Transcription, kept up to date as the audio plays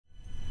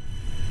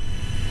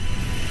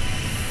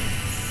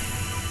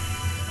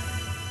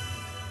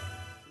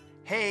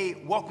Hey,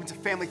 welcome to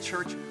Family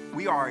Church.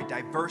 We are a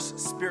diverse,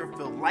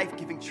 spirit-filled,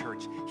 life-giving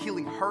church,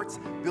 healing hearts,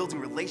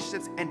 building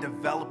relationships, and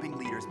developing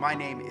leaders. My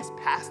name is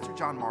Pastor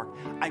John Mark.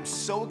 I'm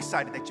so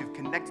excited that you've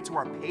connected to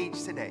our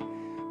page today.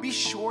 Be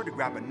sure to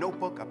grab a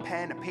notebook, a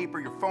pen, a paper,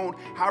 your phone,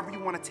 however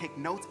you want to take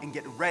notes, and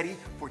get ready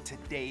for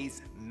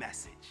today's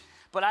message.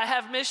 But I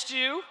have missed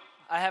you.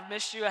 I have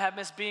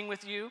missed being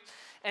with you.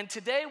 And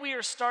today we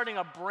are starting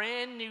a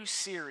brand new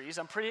series.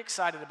 I'm pretty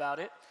excited about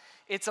it.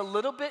 It's a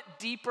little bit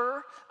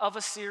deeper of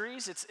a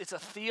series. It's a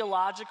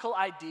theological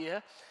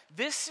idea.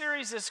 This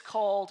series is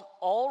called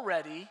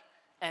Already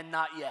and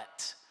Not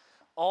Yet.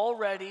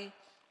 Already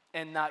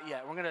and Not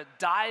Yet. We're going to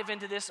dive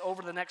into this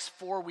over the next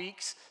 4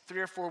 weeks,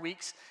 3 or 4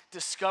 weeks,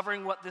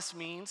 discovering what this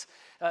means.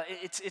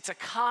 It's a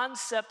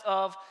concept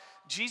of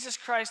Jesus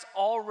Christ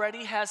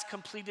already has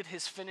completed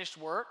his finished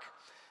work,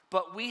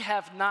 but we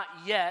have not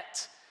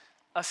yet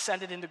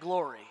ascended into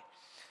glory.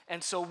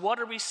 And so what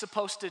are we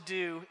supposed to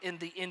do in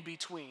the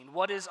in-between?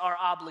 What is our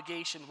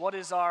obligation? What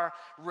is our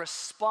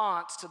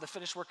response to the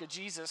finished work of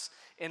Jesus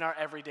in our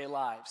everyday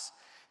lives?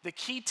 The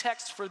key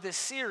text for this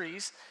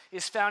series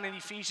is found in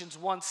Ephesians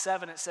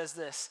 1:7. It says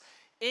this: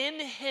 "In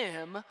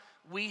him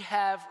we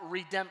have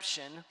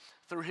redemption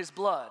through his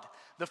blood,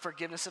 the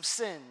forgiveness of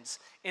sins,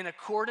 in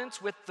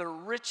accordance with the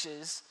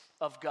riches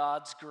of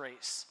God's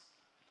grace."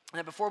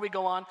 And before we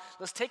go on,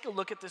 let's take a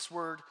look at this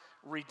word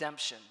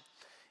redemption.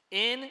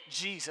 In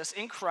Jesus,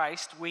 in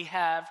Christ, we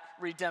have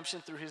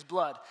redemption through his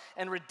blood.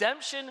 And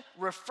redemption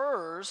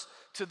refers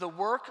to the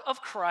work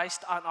of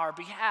Christ on our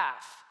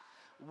behalf,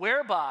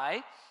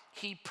 whereby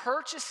he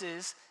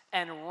purchases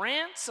and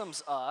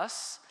ransoms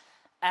us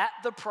at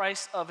the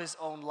price of his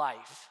own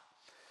life.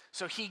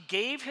 So he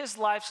gave his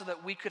life so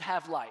that we could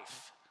have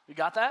life. You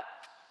got that?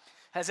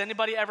 Has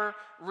anybody ever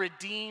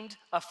redeemed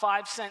a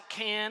 5-cent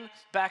can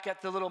back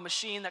at the little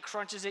machine that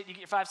crunches it? You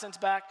get your 5 cents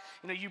back.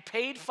 You know, you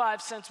paid 5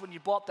 cents when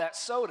you bought that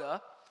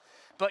soda,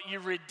 but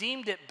you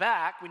redeemed it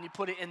back when you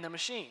put it in the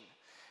machine.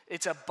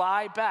 It's a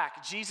buy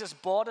back. Jesus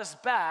bought us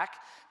back,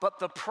 but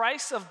the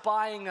price of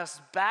buying us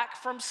back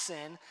from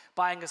sin,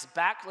 buying us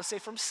back, let's say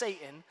from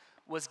Satan,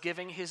 was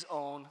giving his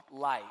own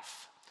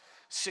life,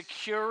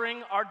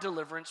 securing our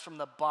deliverance from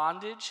the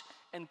bondage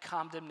and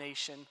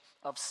condemnation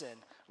of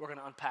sin. We're going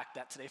to unpack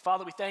that today.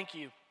 Father, we thank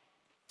you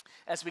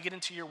as we get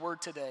into your word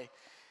today.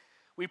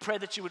 We pray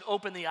that you would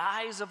open the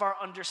eyes of our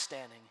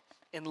understanding,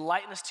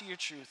 enlighten us to your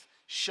truth,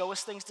 show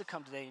us things to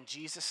come today. In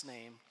Jesus'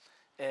 name,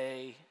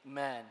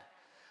 amen.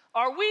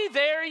 Are we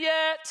there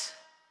yet?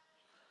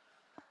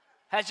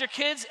 Has your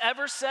kids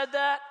ever said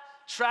that?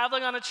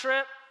 Traveling on a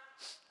trip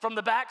from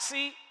the back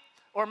seat?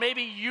 Or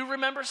maybe you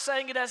remember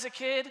saying it as a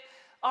kid.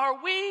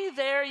 Are we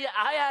there yet?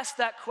 I asked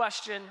that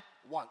question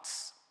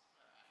once.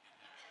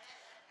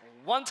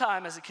 One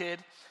time as a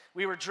kid,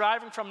 we were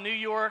driving from New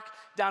York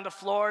down to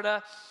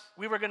Florida.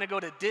 We were going to go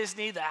to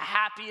Disney, the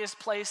happiest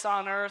place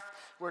on earth.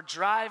 We're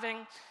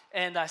driving,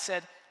 and I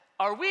said,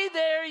 "Are we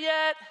there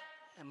yet?"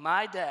 And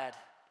my dad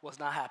was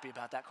not happy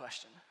about that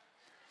question.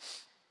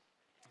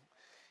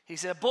 He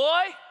said,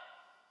 "Boy."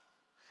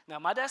 Now,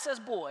 my dad says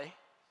boy.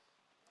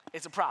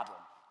 It's a problem.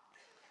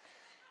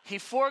 He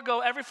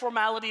forego every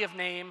formality of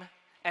name,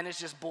 and it's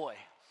just boy.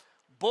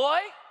 Boy,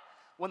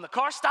 when the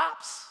car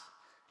stops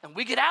and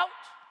we get out,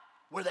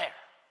 we're there.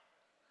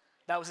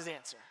 That was his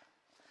answer.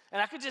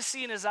 And I could just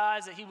see in his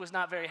eyes that he was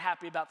not very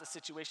happy about the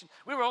situation.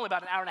 We were only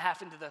about an hour and a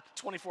half into the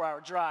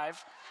 24-hour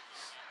drive.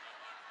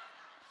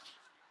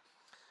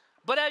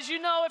 But as you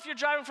know, if you're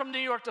driving from New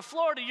York to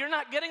Florida, you're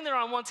not getting there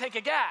on one tank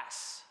of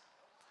gas.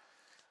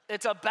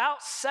 It's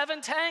about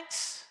 7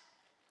 tanks,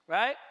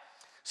 right?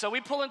 So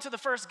we pull into the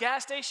first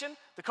gas station.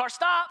 The car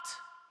stopped.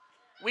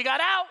 We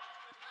got out.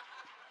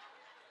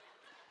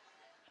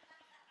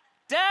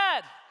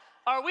 "Dad,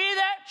 are we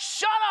there?"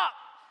 "Shut up."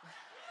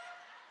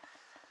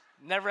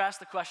 Never asked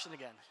the question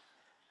again.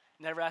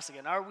 Never asked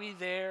again. Are we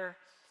there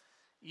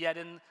yet?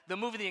 In the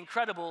movie The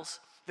Incredibles,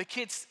 the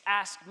kids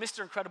ask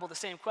Mr. Incredible the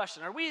same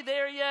question. "Are we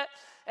there yet?"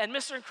 And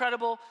Mr.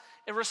 Incredible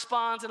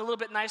responds in a little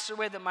bit nicer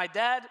way than my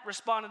dad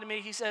responded to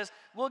me. He says,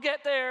 "We'll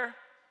get there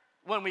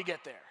when we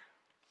get there.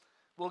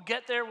 We'll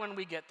get there when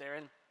we get there."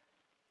 And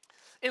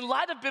in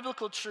light of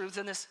biblical truths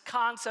and this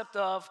concept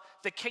of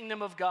the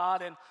kingdom of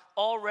God and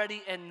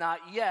already and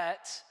not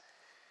yet,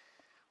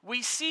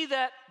 we see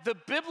that the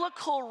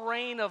biblical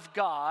reign of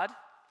God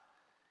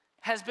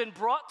has been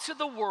brought to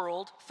the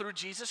world through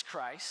Jesus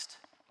Christ,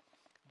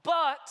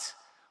 but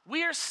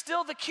we are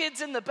still the kids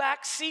in the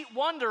back seat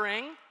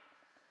wondering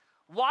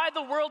why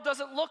the world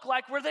doesn't look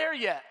like we're there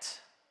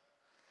yet,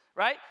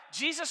 right?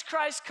 Jesus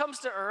Christ comes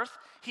to earth.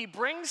 He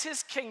brings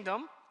his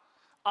kingdom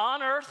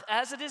on earth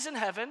as it is in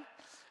heaven.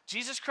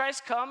 Jesus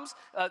Christ comes.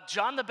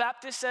 John the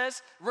Baptist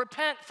says,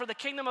 "Repent, for the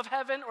kingdom of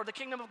heaven," or the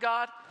kingdom of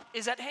God,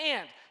 "is at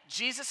hand."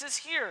 Jesus is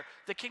here.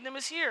 The kingdom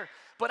is here.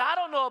 But I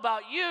don't know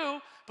about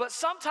you, but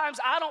sometimes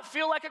I don't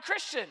feel like a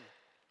Christian.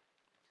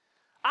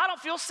 I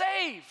don't feel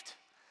saved.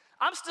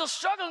 I'm still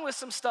struggling with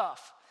some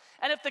stuff.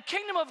 And if the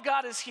kingdom of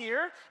God is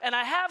here, and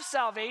I have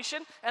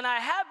salvation, and I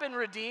have been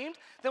redeemed,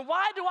 then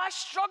why do I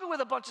struggle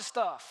with a bunch of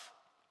stuff?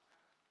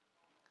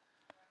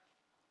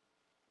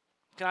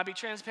 Can I be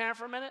transparent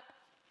for a minute?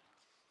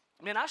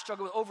 Man, I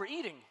struggle with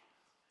overeating.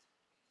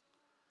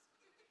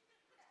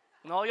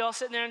 And all y'all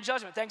sitting there in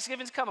judgment.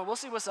 Thanksgiving's coming. We'll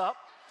see what's up.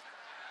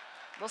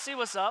 We'll see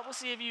what's up. We'll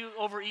see if you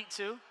overeat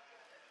too.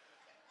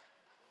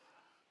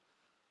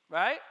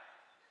 Right?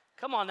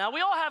 Come on now.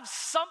 We all have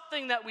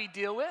something that we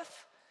deal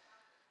with.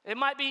 It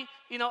might be,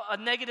 a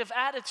negative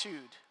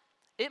attitude.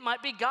 It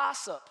might be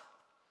gossip.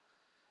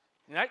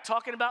 Right?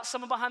 Talking about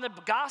someone behind their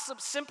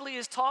gossip simply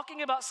is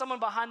talking about someone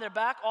behind their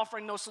back,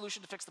 offering no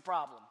solution to fix the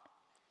problem.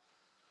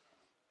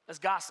 That's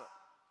gossip.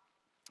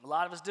 A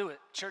lot of us do it.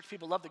 Church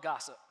people love to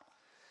gossip.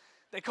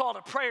 They call it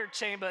a prayer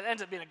chain, but it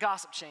ends up being a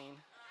gossip chain.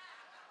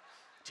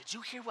 Did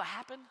you hear what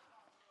happened?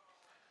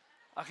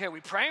 Okay, are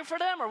we praying for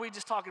them, or are we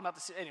just talking about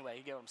the... Anyway,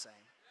 you get what I'm saying.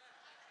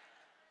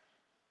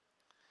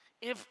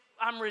 If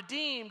I'm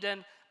redeemed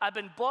and I've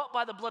been bought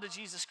by the blood of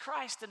Jesus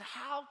Christ, then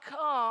how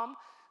come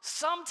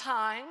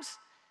sometimes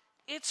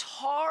it's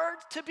hard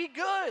to be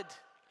good?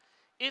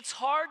 It's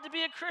hard to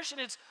be a Christian.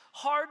 It's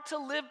hard to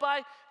live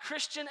by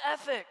Christian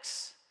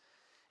ethics.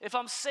 If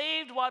I'm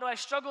saved, why do I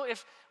struggle?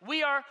 If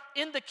we are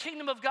in the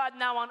kingdom of God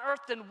now on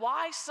earth, then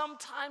why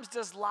sometimes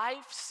does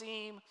life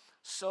seem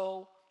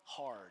so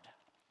hard?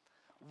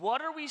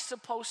 What are we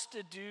supposed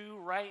to do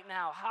right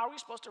now? How are we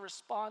supposed to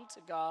respond to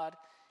God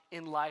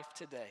in life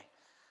today?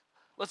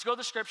 Let's go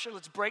to Scripture.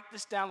 Let's break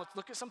this down. Let's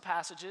look at some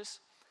passages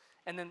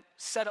and then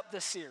set up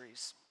this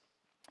series.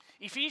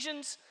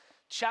 Ephesians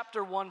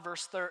chapter 1,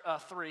 verse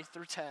 3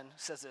 through 10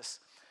 says this.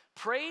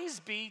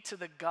 Praise be to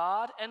the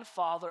God and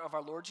Father of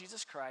our Lord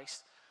Jesus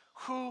Christ,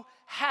 who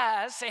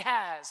has, say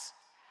has,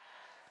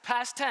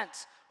 past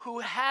tense, who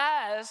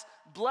has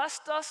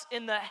blessed us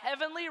in the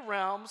heavenly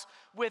realms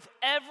with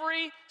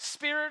every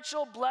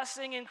spiritual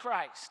blessing in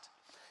Christ.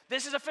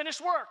 This is a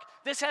finished work.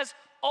 This has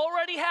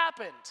already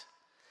happened.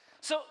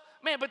 So,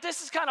 man, but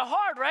this is kind of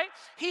hard, right?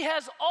 He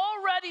has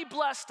already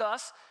blessed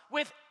us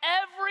with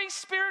every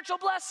spiritual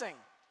blessing.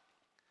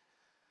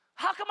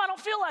 How come I don't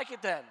feel like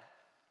it then?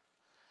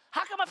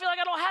 How come I feel like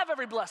I don't have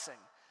every blessing?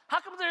 How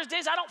come there's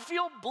days I don't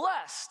feel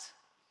blessed?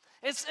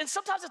 And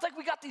sometimes it's like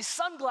we got these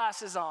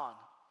sunglasses on,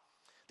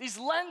 these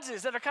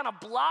lenses that are kind of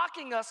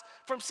blocking us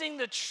from seeing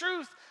the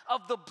truth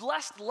of the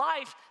blessed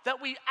life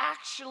that we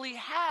actually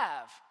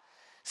have.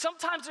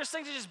 Sometimes there's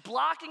things that are just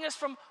blocking us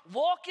from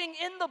walking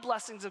in the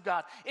blessings of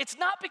God. It's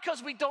not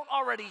because we don't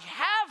already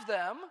have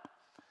them.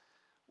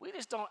 We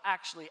just don't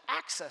actually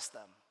access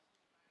them.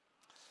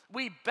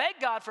 We beg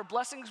God for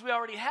blessings we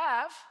already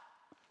have,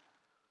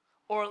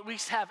 or at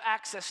least have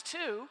access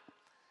to,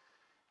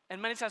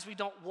 and many times we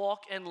don't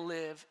walk and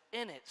live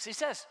in it. So he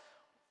says,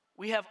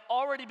 we have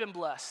already been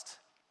blessed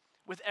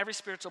with every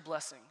spiritual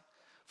blessing.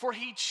 For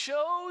he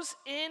chose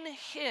in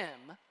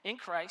him, in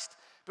Christ,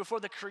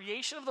 before the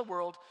creation of the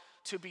world,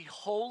 to be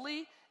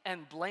holy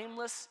and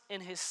blameless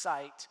in his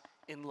sight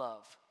in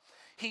love.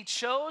 He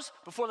chose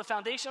before the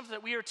foundation of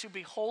that we are to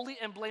be holy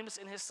and blameless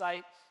in his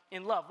sight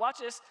in love. Watch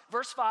this,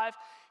 verse 5.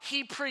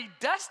 He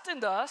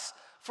predestined us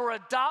for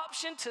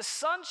adoption to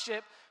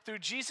sonship through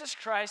Jesus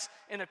Christ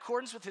in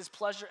accordance with his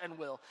pleasure and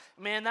will.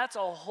 Man, that's a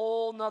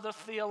whole nother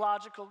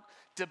theological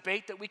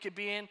debate that we could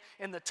be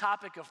in the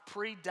topic of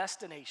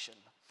predestination.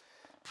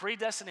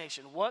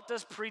 Predestination. What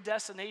does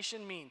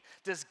predestination mean?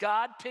 Does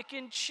God pick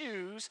and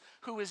choose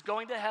who is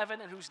going to heaven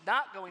and who's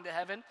not going to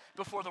heaven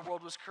before the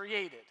world was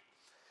created?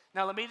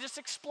 Now, let me just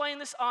explain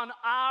this on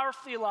our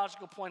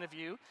theological point of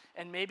view,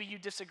 and maybe you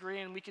disagree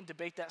and we can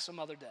debate that some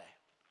other day.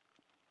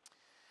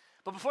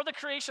 But before the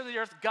creation of the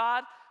earth,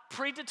 God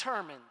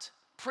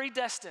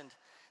predestined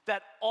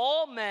that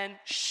all men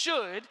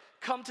should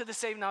come to the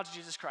saving knowledge of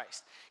Jesus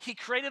Christ. He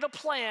created a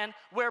plan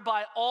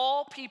whereby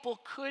all people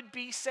could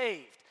be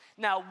saved.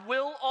 Now,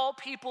 will all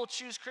people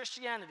choose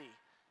Christianity?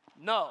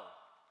 No.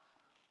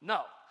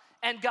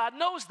 And God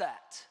knows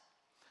that.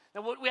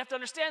 Now, what we have to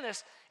understand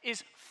this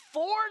is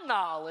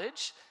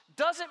foreknowledge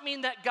doesn't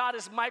mean that God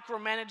is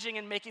micromanaging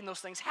and making those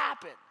things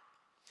happen.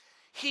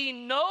 He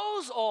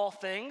knows all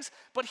things,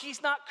 but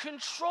he's not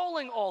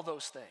controlling all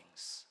those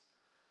things.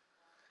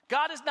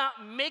 God is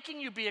not making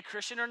you be a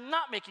Christian or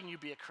not making you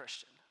be a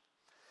Christian.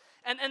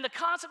 And the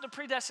concept of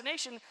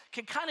predestination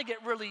can kind of get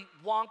really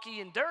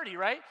wonky and dirty,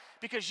 right?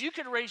 Because you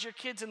could raise your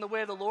kids in the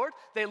way of the Lord.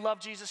 They love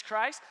Jesus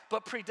Christ.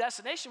 But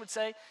predestination would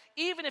say,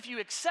 even if you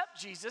accept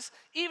Jesus,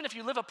 even if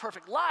you live a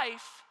perfect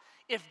life,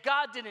 if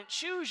God didn't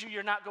choose you,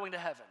 you're not going to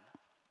heaven.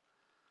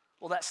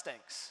 Well, that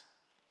stinks.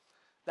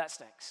 That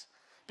stinks.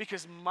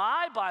 Because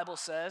my Bible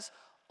says,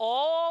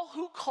 all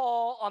who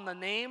call on the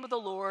name of the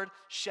Lord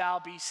shall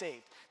be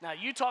saved. Now,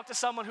 you talk to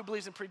someone who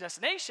believes in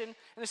predestination, and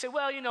they say,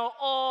 well,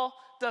 all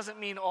doesn't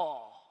mean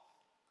all.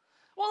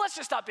 Well, let's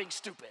just stop being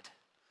stupid.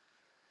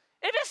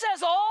 If it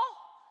says all,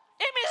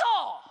 it means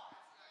all.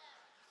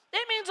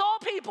 It means all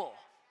people.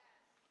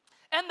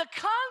 And the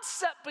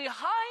concept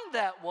behind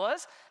that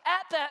was,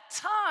 at that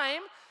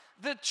time,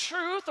 the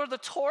truth or the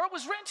Torah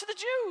was written to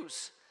the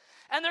Jews.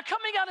 And they're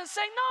coming out and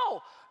saying,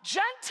 no,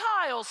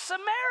 Gentiles,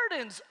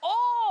 Samaritans,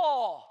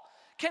 all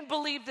can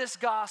believe this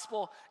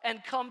gospel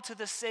and come to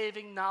the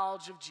saving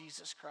knowledge of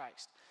Jesus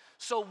Christ.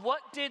 So what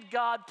did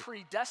God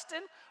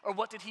predestine, or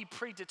what did he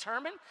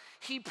predetermine?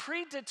 He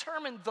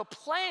predetermined the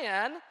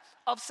plan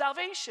of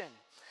salvation.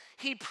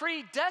 He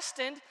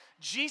predestined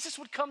Jesus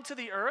would come to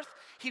the earth,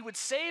 he would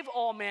save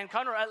all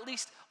mankind, or at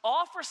least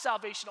offer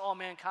salvation to all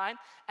mankind,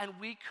 and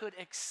we could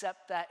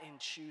accept that and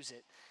choose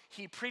it.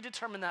 He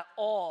predetermined that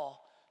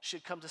all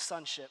should come to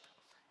sonship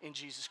in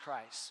Jesus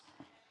Christ.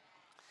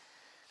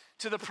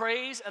 To the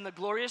praise and the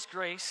glorious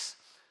grace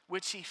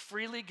which he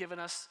freely given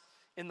us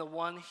in the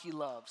one he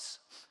loves.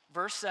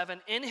 Verse 7,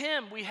 in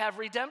him we have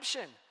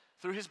redemption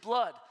through his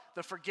blood,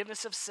 the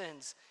forgiveness of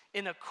sins,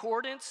 in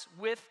accordance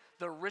with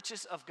the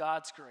riches of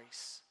God's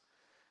grace.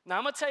 Now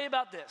I'm going to tell you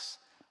about this.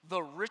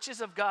 The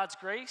riches of God's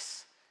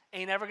grace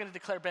ain't ever going to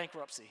declare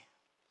bankruptcy.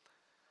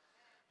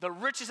 The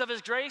riches of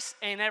his grace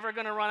ain't ever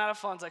going to run out of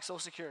funds like Social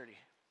Security.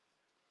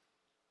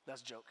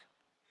 That's a joke.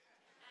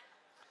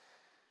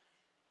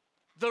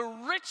 The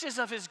riches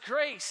of his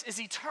grace is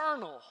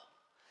eternal,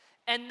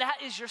 and that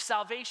is your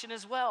salvation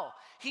as well.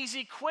 He's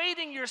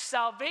equating your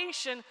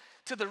salvation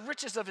to the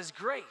riches of his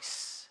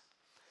grace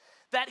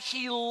that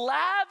he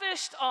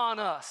lavished on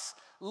us,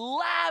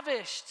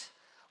 lavished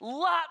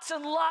lots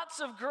and lots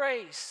of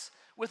grace.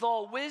 With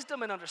all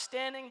wisdom and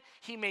understanding,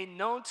 he made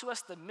known to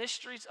us the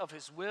mysteries of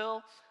his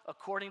will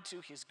according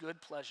to his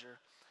good pleasure,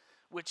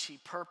 which he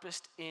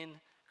purposed in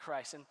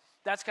Christ. And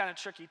that's kind of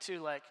tricky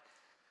too. Like,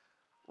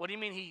 what do you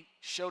mean he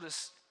showed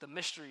us the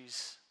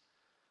mysteries?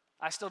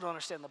 I still don't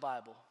understand the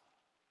Bible.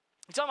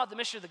 You're talking about the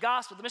mystery of the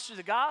gospel. The mystery of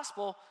the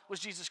gospel was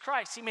Jesus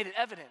Christ. He made it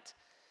evident.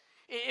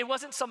 It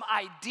wasn't some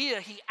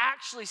idea. He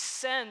actually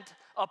sent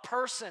a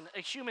person,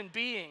 a human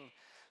being,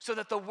 so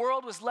that the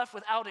world was left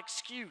without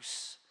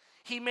excuse.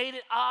 He made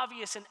it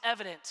obvious and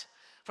evident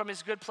from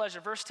his good pleasure.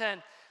 Verse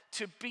 10,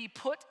 to be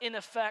put in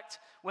effect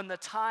when the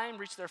time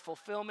reached their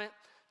fulfillment,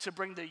 to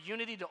bring the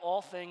unity to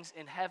all things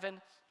in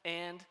heaven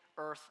and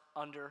earth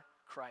under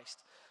Christ.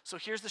 So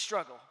here's the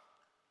struggle.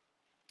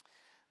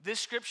 This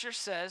scripture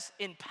says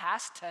in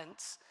past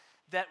tense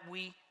that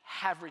we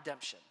have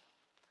redemption.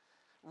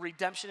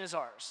 Redemption is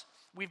ours.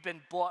 We've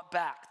been bought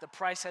back. The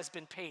price has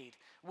been paid.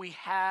 We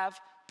have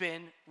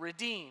been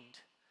redeemed.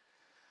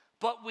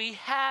 But we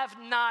have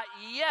not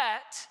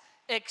yet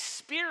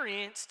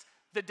experienced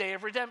the day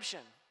of redemption.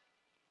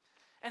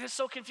 And it's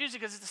so confusing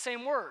because it's the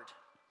same word.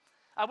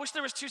 I wish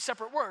there was two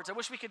separate words. I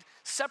wish we could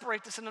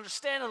separate this and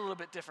understand it a little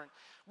bit different.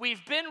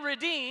 We've been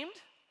redeemed,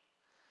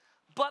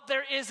 but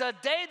there is a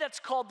day that's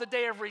called the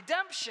day of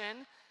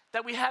redemption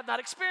that we have not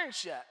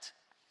experienced yet.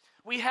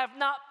 We have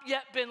not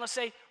yet been, let's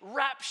say,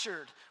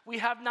 raptured. We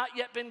have not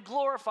yet been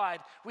glorified.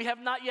 We have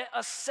not yet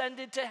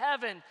ascended to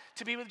heaven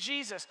to be with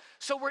Jesus.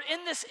 So we're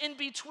in this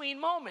in-between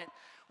moment.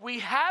 We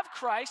have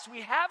Christ,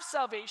 we have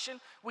salvation,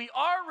 we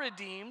are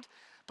redeemed,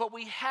 but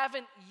we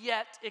haven't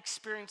yet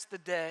experienced the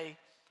day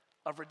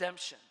of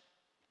redemption.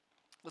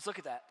 Let's look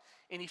at that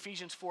in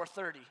Ephesians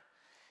 4:30.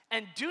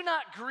 And do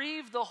not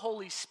grieve the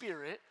Holy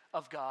Spirit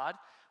of God,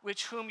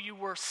 which whom you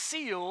were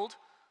sealed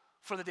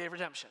for the day of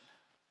redemption.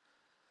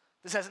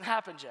 This hasn't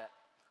happened yet.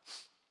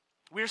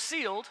 We're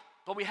sealed,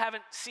 but we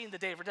haven't seen the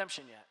day of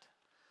redemption yet.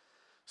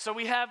 So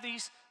we have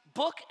these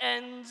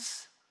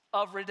bookends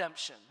of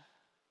redemption.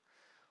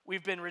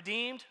 We've been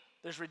redeemed.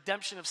 There's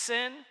redemption of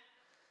sin.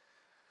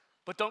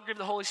 But don't grieve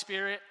the Holy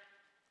Spirit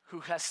who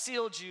has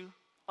sealed you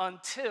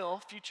until,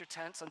 future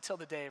tense, until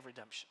the day of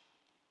redemption.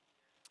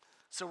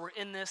 So we're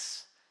in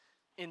this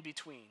in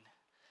between.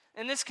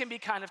 And this can be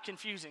kind of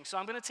confusing. So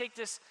I'm going to take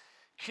this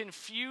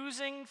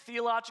confusing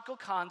theological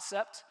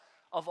concept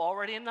of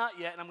already and not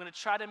yet, and I'm going to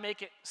try to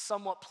make it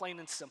somewhat plain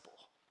and simple.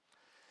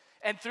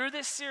 And through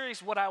this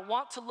series, what I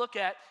want to look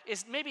at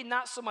is maybe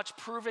not so much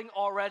proving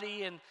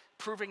already and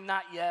proving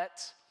not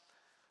yet.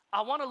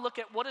 I want to look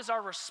at what is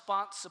our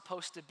response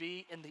supposed to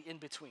be in the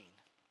in-between,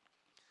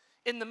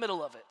 in the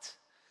middle of it,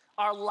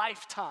 our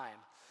lifetime.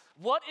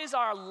 What is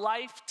our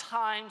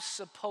lifetime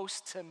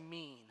supposed to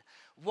mean?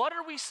 What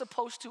are we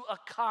supposed to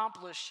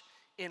accomplish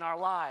in our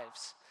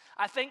lives?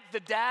 I think the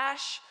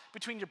dash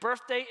between your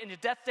birth date and your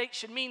death date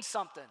should mean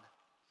something.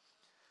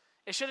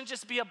 It shouldn't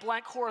just be a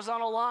blank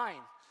horizontal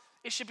line.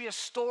 It should be a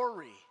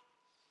story.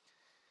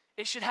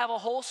 It should have a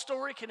whole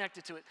story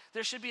connected to it.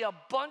 There should be a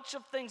bunch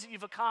of things that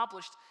you've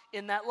accomplished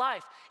in that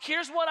life.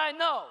 Here's what I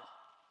know.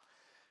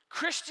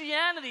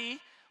 Christianity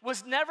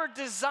was never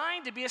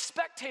designed to be a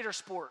spectator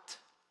sport.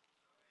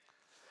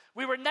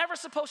 We were never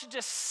supposed to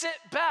just sit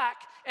back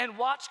and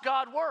watch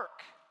God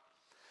work.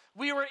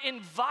 We were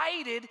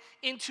invited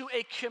into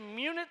a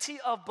community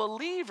of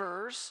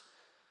believers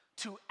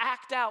to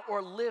act out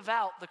or live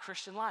out the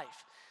Christian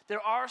life. There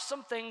are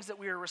some things that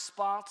we are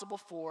responsible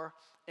for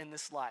in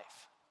this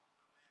life.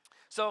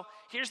 So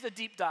here's the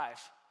deep dive.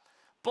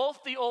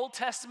 Both the Old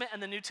Testament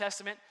and the New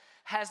Testament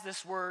has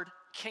this word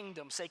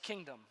kingdom. Say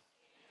kingdom.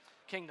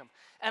 Kingdom.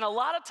 And a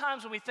lot of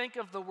times when we think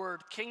of the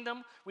word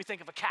kingdom, we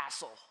think of a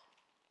castle,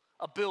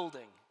 a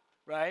building,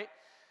 right?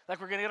 Like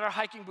we're gonna get our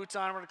hiking boots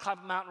on, we're gonna climb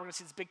a mountain, we're gonna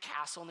see this big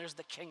castle, and there's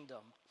the kingdom.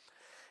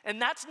 And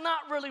that's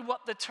not really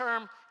what the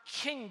term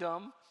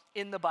kingdom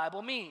in the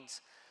Bible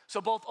means.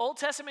 So both Old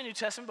Testament and New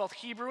Testament, both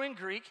Hebrew and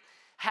Greek,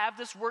 have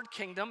this word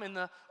kingdom. In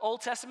the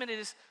Old Testament, it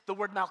is the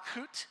word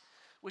malkut,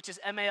 which is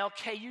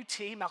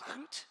M-A-L-K-U-T,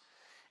 malkut.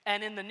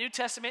 And in the New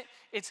Testament,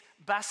 it's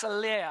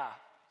basileia,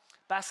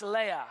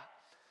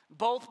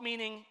 both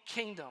meaning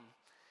kingdom.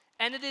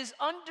 And it is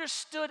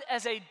understood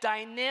as a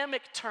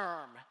dynamic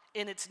term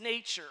in its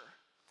nature.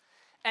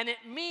 And it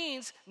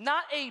means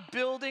not a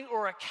building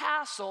or a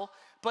castle,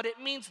 but it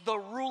means the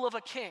rule of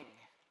a king.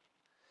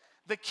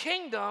 The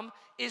kingdom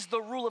is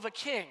the rule of a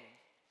king.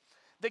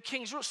 The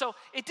king's rule. So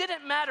it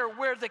didn't matter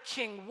where the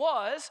king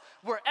was,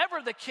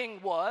 wherever the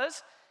king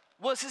was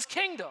his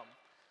kingdom,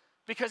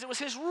 because it was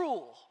his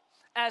rule.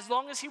 As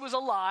long as he was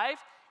alive,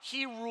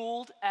 he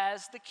ruled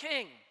as the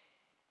king.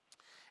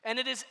 And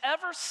it is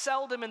ever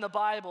seldom in the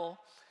Bible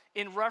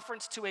in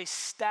reference to a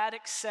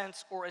static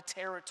sense or a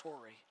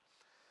territory.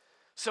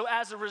 So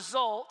as a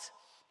result,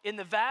 in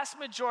the vast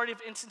majority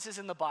of instances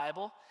in the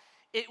Bible,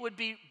 it would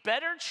be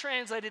better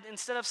translated,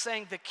 instead of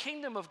saying the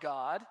kingdom of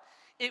God,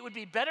 it would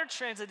be better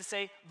translated to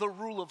say the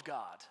rule of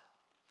God.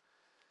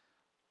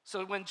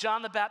 So when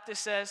John the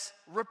Baptist says,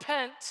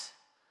 repent,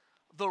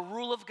 the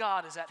rule of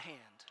God is at hand.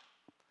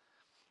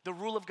 The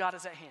rule of God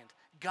is at hand.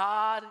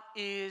 God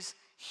is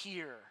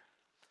here.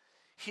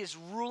 His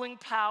ruling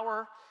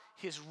power,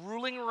 his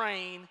ruling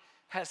reign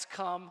has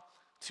come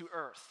to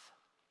earth.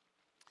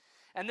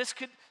 And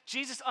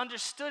Jesus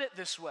understood it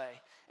this way.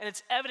 And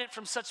it's evident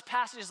from such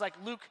passages like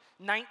Luke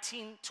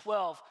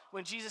 19:12,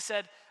 when Jesus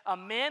said, a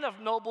man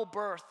of noble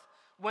birth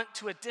went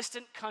to a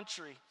distant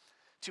country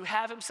to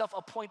have himself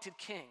appointed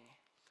king.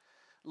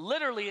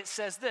 Literally, it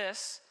says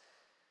this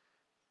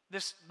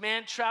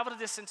man traveled a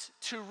distance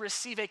to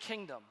receive a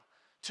kingdom,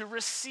 to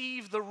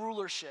receive the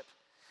rulership.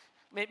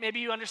 Maybe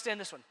you understand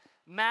this one.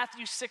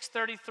 Matthew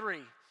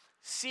 6:33,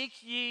 seek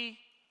ye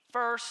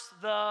first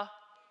the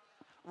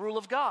rule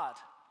of God.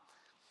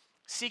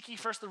 Seek ye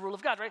first the rule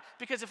of God, right?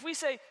 Because if we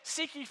say,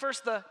 seek ye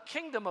first the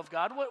kingdom of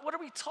God, what are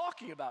we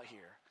talking about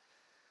here?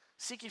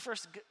 Seek ye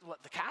first,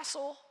 what, the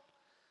castle?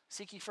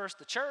 Seek ye first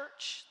the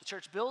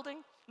church building?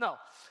 No.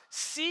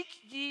 Seek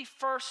ye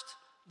first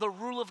the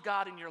rule of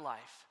God in your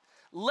life.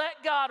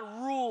 Let God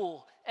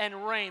rule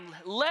and reign.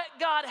 Let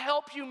God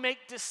help you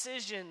make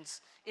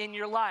decisions in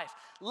your life.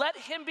 Let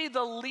him be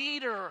the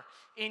leader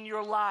in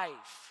your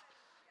life,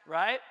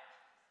 right?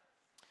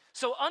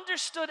 So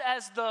understood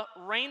as the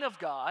reign of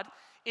God,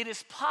 it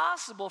is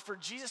possible for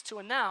Jesus to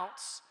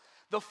announce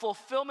the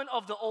fulfillment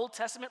of the Old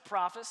Testament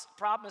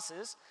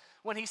promises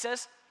when he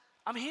says,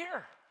 I'm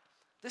here.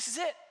 This is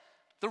it.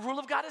 The rule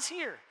of God is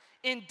here.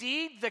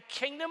 Indeed, the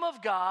kingdom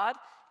of God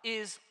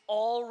is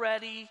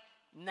already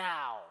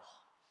now.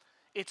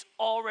 It's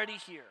already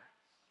here,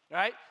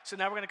 right? So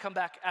now we're going to come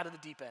back out of the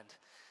deep end.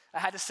 I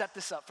had to set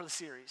this up for the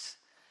series.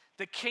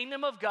 The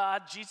kingdom of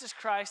God, Jesus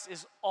Christ,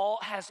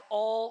 has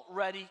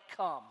already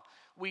come.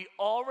 We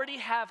already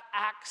have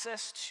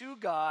access to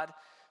God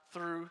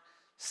through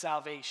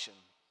salvation.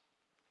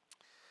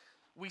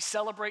 We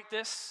celebrate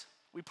this.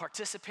 We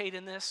participate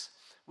in this.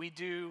 We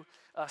do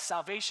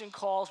salvation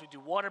calls. We do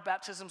water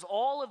baptisms.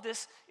 All of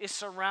this is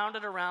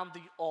surrounded around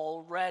the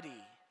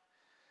already.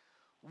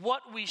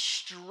 What we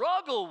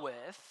struggle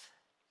with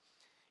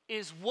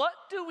is, what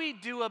do we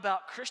do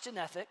about Christian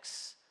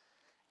ethics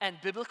and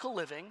biblical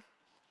living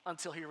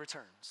until he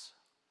returns?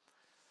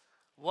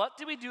 What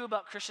do we do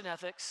about Christian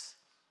ethics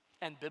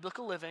and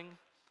biblical living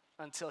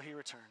until he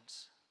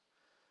returns?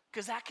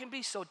 Because that can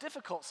be so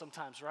difficult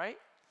sometimes, right?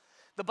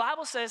 The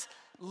Bible says,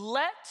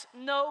 let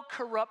no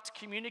corrupt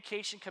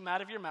communication come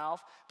out of your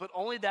mouth, but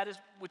only that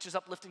which is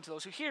uplifting to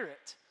those who hear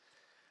it.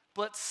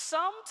 But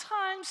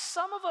sometimes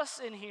some of us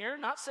in here,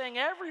 not saying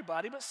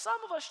everybody, but some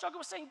of us struggle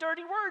with saying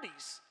dirty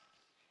wordies.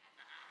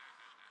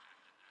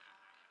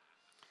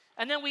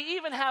 And then we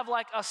even have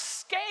like a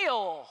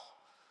scale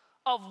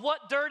of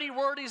what dirty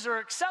wordies are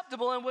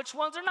acceptable and which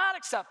ones are not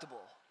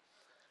acceptable.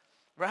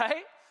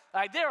 Right?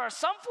 Like there are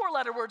some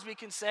four-letter words we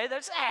can say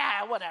that's,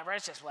 whatever,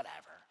 it's just whatever.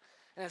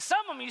 And then some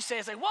of them you say,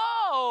 it's like,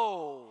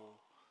 whoa,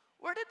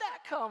 where did that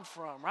come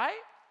from, right?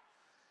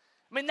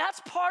 I mean,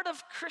 that's part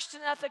of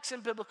Christian ethics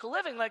and biblical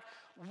living. Like,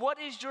 what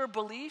is your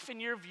belief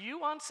and your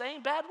view on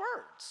saying bad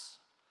words?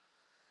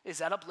 Is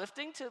that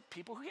uplifting to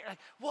people who hear? Like,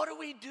 what do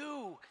we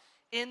do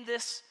in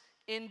this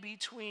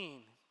in-between?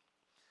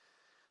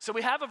 So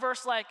we have a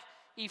verse like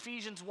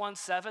Ephesians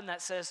 1:7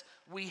 that says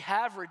we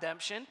have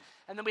redemption.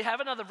 And then we have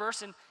another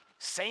verse in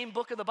same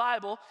book of the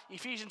Bible,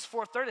 Ephesians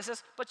 4:30, it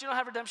says, but you don't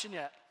have redemption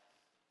yet.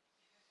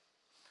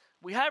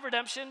 We have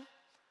redemption,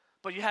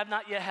 but you have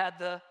not yet had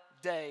the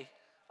day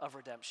of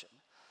redemption.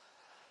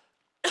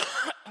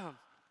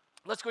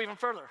 Let's go even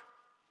further.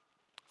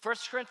 1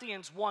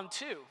 Corinthians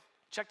 1:2.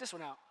 Check this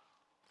one out.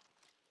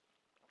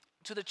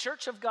 To the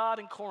church of God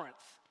in Corinth,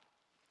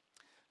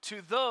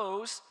 to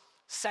those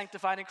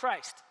sanctified in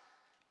Christ.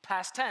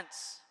 Past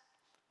tense,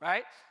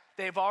 right?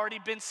 They've already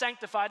been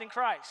sanctified in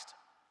Christ.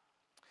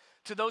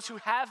 To those who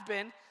have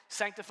been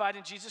sanctified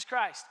in Jesus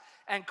Christ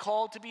and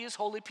called to be his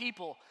holy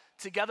people,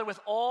 together with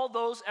all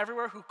those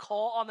everywhere who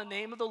call on the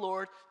name of the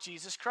Lord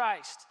Jesus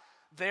Christ,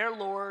 their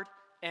Lord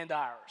and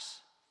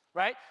ours.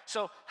 right?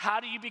 So how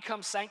do you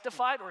become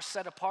sanctified or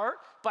set apart?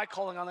 By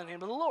calling on the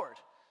name of the Lord.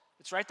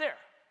 It's right there.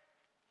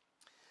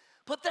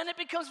 But then it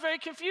becomes very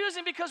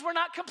confusing because we're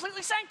not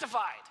completely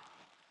sanctified.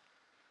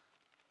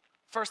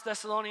 1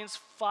 Thessalonians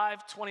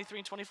 5:23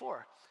 and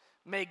 24.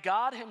 May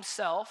God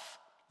himself,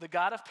 the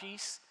God of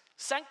peace,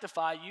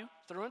 sanctify you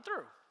through and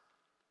through.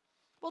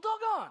 Well,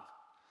 doggone.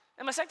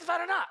 Am I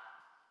sanctified or not?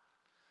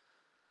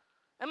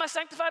 Am I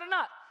sanctified or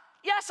not?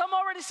 Yes, I'm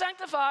already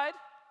sanctified,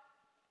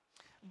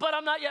 but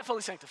I'm not yet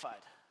fully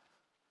sanctified.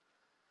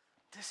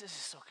 This is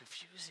so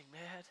confusing,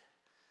 man.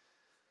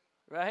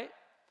 Right?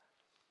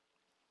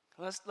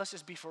 Let's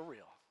just be for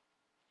real.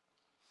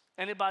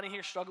 Anybody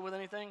here struggle with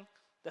anything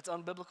that's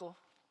unbiblical?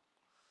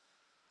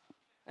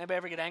 Anybody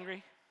ever get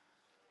angry?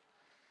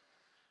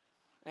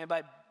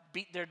 Anybody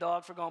beat their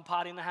dog for going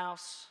potty in the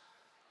house?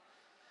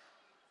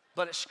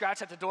 But it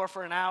scratched at the door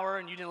for an hour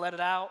and you didn't let it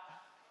out?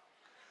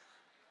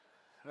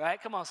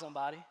 Right? Come on,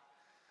 somebody.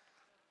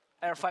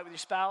 Ever fight with your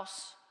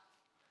spouse?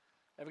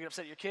 Ever get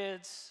upset at your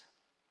kids?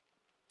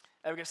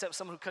 Ever get upset with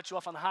someone who cut you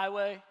off on the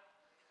highway?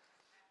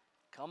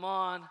 Come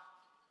on.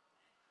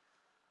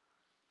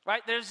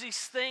 Right? There's these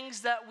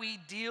things that we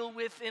deal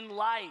with in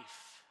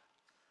life.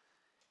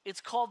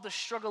 It's called the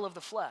struggle of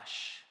the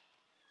flesh.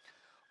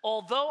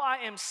 Although I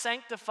am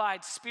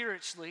sanctified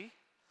spiritually,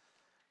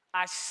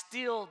 I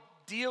still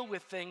deal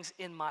with things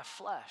in my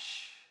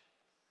flesh.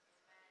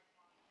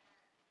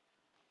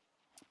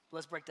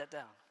 Let's break that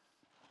down.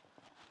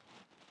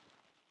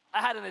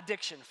 I had an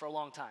addiction for a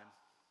long time.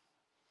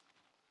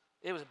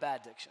 It was a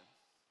bad addiction.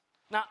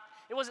 Now,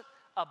 it wasn't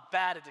a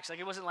bad addiction. Like,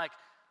 it wasn't like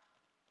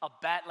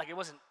it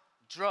wasn't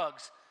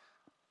drugs,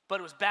 but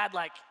it was bad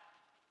like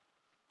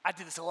I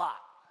did this a lot.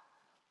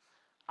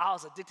 I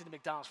was addicted to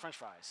McDonald's French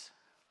fries.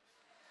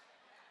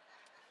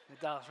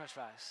 McDonald's French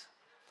fries.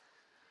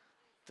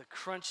 The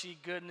crunchy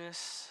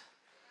goodness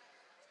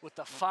with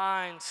the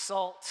fine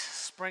salt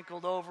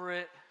sprinkled over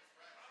it.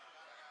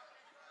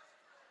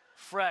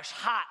 Fresh,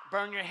 hot,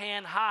 burn your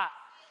hand hot.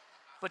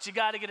 But you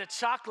got to get a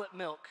chocolate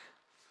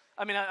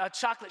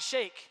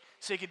shake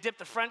so you could dip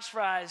the French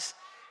fries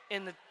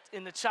in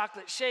the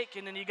chocolate shake,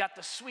 and then you got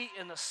the sweet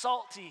and the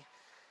salty.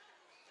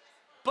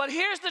 But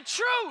here's the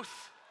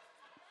truth.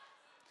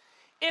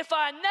 If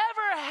I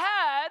never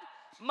had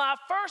my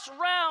first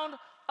round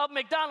of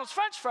McDonald's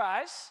French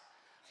fries,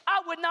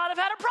 I would not have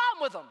had a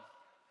problem with them.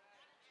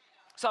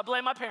 So I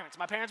blame my parents.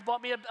 My parents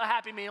bought me a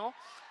Happy Meal.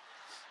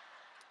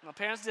 My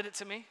parents did it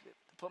to me. They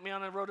put me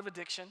on a road of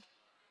addiction.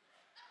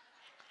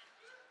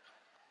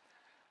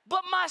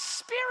 But my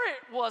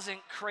spirit wasn't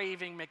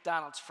craving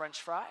McDonald's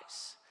French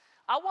fries.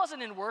 I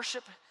wasn't in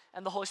worship,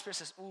 and the Holy Spirit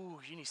says,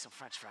 ooh, you need some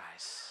French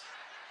fries.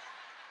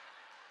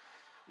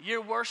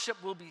 Your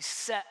worship will be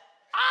set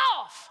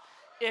off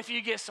if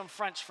you get some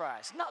French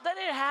fries. No, that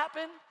didn't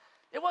happen.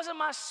 It wasn't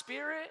my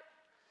spirit.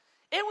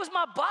 It was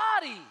my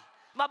body.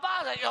 My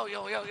body like, yo,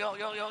 yo, yo, yo,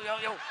 yo, yo, yo,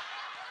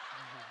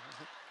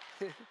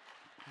 yo.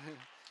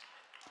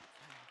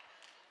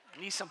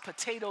 Need some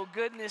potato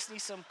goodness,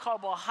 need some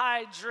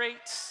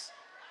carbohydrates.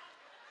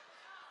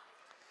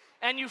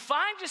 And you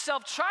find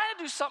yourself trying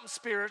to do something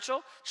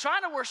spiritual,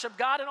 trying to worship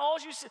God, and all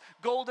you see,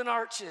 golden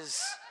arches.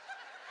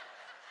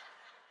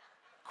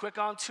 Quick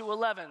on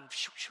 211.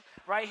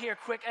 Right here,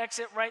 quick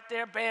exit right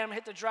there. Bam,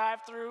 hit the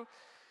drive-through.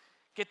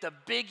 Get the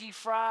biggie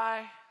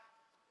fry.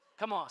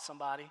 Come on,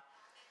 somebody.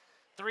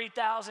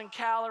 3,000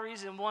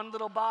 calories in one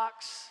little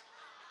box.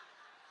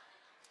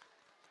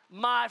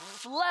 My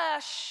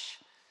flesh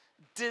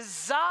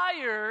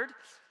desired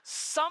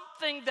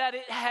something that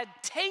it had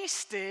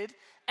tasted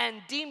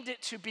and deemed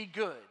it to be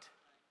good.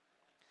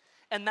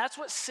 And that's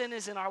what sin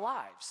is in our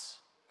lives.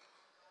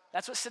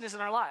 That's what sin is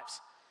in our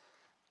lives.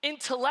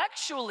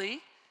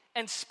 Intellectually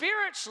and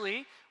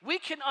spiritually, we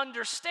can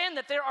understand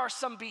that there are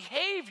some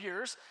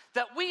behaviors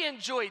that we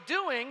enjoy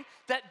doing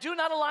that do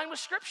not align with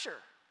Scripture.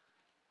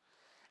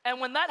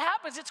 And when that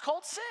happens, it's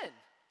called sin.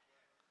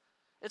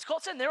 It's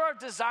called sin. There are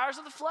desires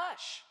of the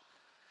flesh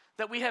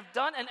that we have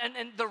done,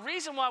 and the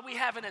reason why we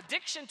have an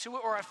addiction to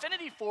it or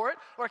affinity for it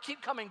or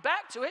keep coming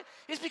back to it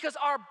is because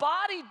our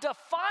body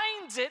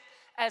defines it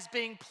as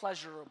being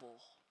pleasurable,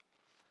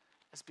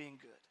 as being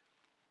good.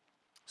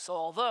 So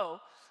although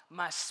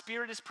my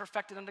spirit is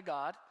perfected unto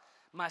God,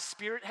 my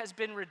spirit has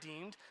been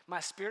redeemed,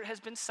 my spirit has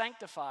been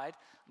sanctified,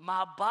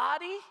 my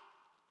body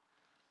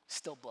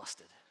still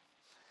busted,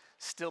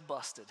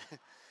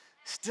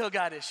 still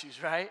got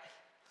issues, right?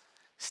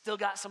 Still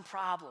got some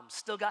problems,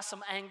 still got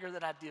some anger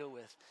that I deal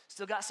with,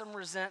 still got some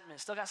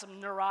resentment, still got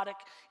some neurotic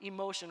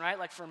emotion, right?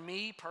 Like for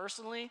me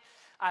personally,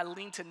 I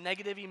lean to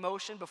negative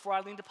emotion before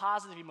I lean to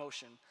positive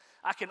emotion.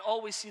 I can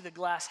always see the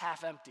glass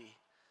half empty.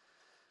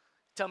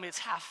 Tell me it's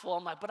half full,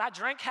 I'm like, but I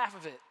drank half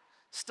of it.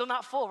 Still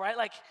not full, right?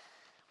 Like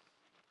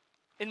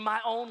in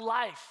my own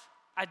life,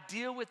 I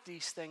deal with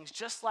these things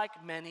just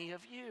like many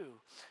of you.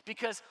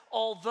 Because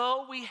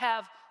although we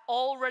have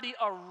already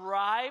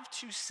arrived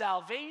to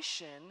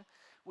salvation,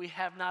 we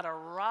have not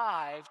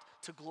arrived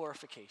to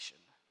glorification.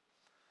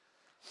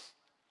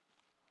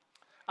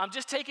 I'm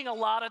just taking a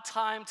lot of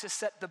time to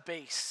set the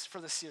base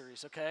for the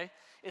series, okay?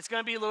 It's going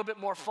to be a little bit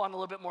more fun, a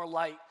little bit more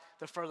light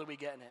the further we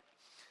get in it.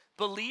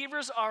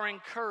 Believers are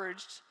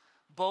encouraged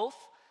both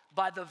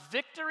by the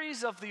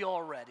victories of the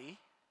already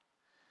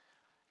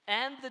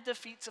and the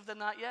defeats of the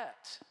not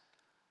yet.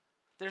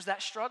 There's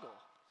that struggle.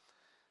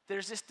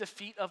 There's this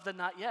defeat of the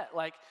not yet.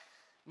 Like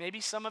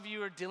maybe some of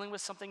you are dealing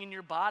with something in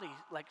your body,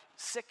 like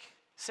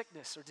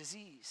sickness or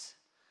disease.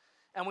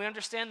 And we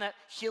understand that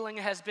healing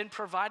has been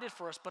provided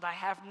for us, but I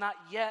have not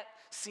yet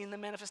seen the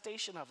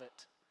manifestation of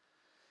it.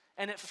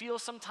 And it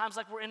feels sometimes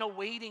like we're in a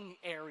waiting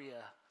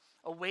area,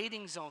 a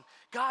waiting zone.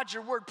 God,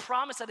 your word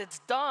promised that it's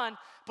done,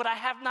 but I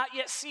have not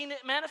yet seen it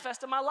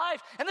manifest in my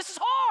life. And this is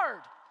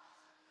hard.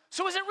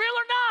 So is it real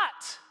or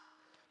not?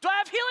 Do I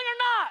have healing or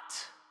not?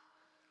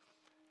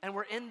 And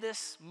we're in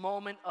this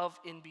moment of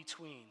in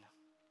between.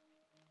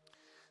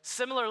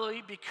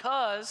 Similarly,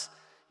 because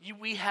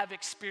we have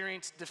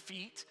experienced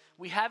defeat,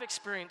 we have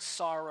experienced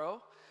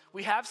sorrow,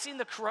 we have seen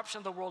the corruption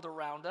of the world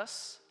around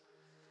us,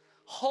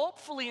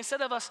 hopefully,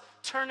 instead of us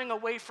turning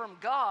away from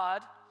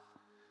God,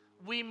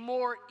 we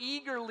more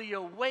eagerly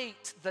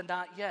await the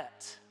not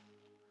yet.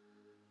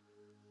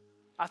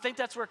 I think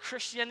that's where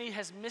Christianity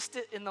has missed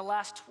it in the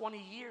last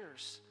 20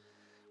 years.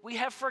 We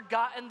have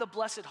forgotten the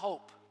blessed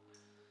hope.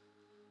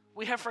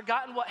 We have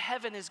forgotten what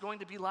heaven is going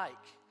to be like.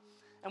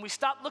 And we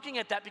stopped looking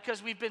at that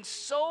because we've been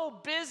so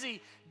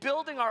busy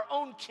building our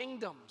own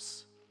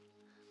kingdoms,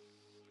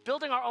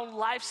 building our own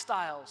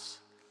lifestyles,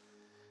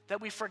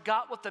 that we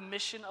forgot what the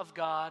mission of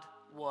God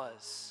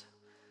was.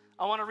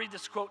 I want to read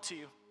this quote to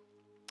you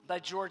by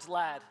George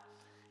Ladd.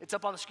 It's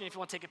up on the screen if you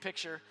want to take a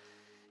picture.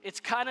 It's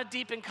kind of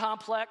deep and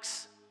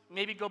complex.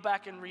 Maybe go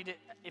back and read it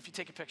if you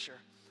take a picture.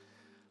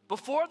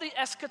 Before the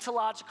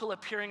eschatological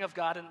appearing of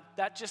God, and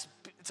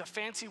it's a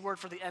fancy word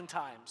for the end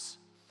times.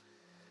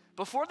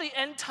 Before the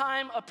end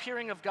time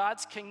appearing of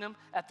God's kingdom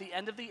at the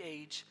end of the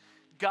age,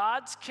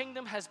 God's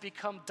kingdom has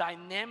become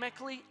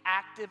dynamically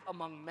active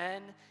among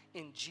men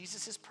in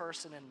Jesus'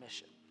 person and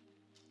mission.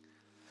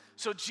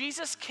 So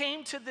Jesus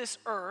came to this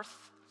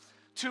earth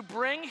to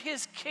bring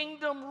his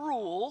kingdom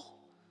rule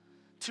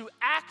to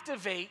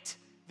activate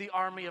the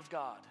army of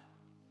God,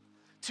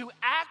 to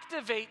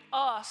activate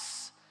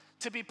us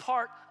to be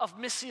part of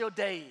Missio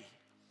Dei,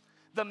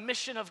 the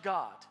mission of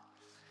God.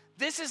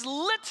 This is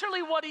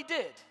literally what he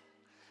did.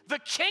 The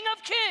King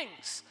of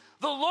Kings,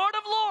 the Lord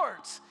of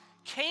Lords,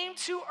 came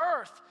to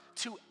earth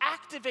to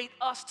activate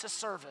us to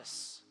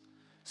service.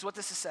 So what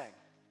this is saying,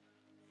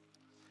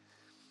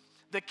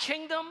 the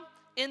kingdom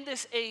in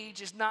this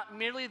age is not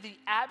merely the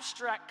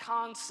abstract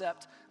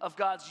concept of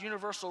God's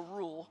universal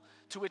rule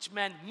to which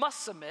men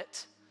must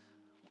submit.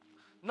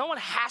 No one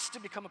has to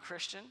become a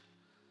Christian.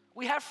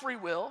 We have free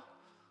will.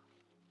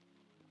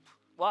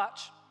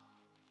 Watch.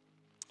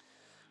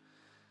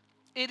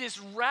 It is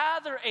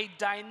rather a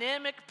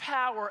dynamic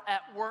power at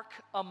work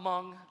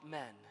among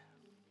men.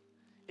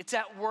 It's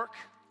at work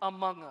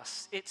among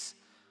us. It's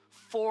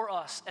for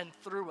us and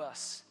through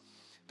us.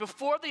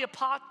 Before the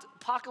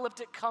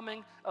apocalyptic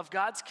coming of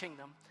God's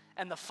kingdom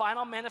and the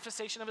final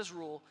manifestation of his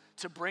rule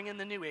to bring in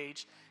the new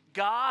age,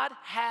 God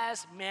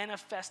has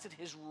manifested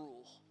his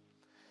rule.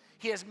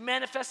 He has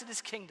manifested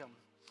his kingdom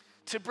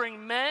to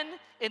bring men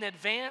in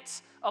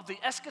advance of the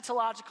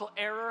eschatological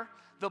era,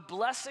 the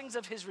blessings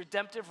of his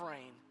redemptive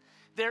reign.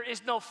 There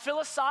is no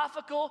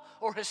philosophical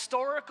or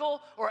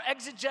historical or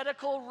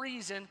exegetical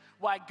reason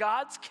why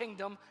God's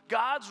kingdom,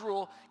 God's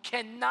rule,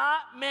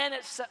 cannot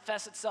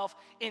manifest itself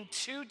in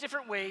two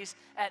different ways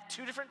at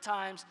two different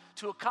times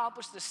to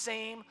accomplish the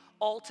same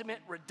ultimate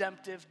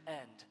redemptive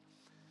end.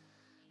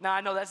 Now, I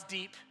know that's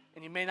deep,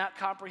 and you may not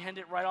comprehend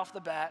it right off the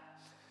bat.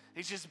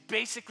 He's just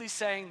basically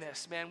saying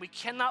this, man. We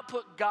cannot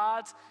put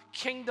God's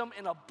kingdom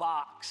in a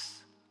box,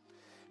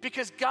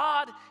 because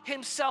God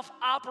himself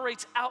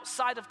operates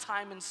outside of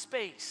time and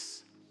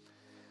space.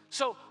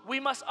 So we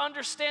must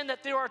understand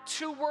that there are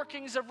two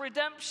workings of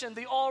redemption,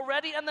 the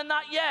already and the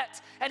not yet,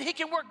 and he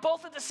can work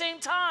both at the same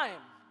time.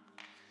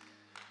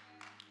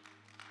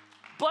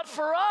 But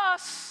for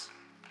us,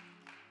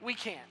 we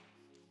can't.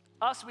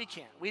 We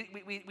can't.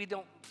 We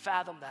don't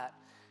fathom that,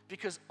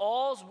 because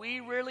all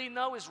we really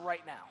know is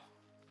right now.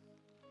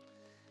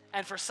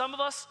 And for some of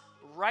us,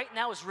 right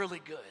now is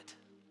really good.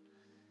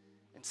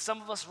 And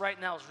some of us right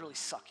now is really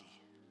sucky.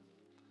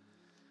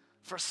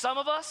 For some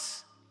of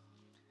us,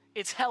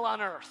 it's hell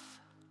on earth.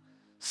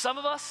 Some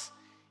of us,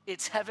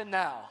 it's heaven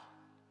now.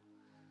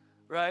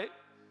 Right?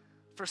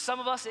 For some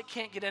of us, it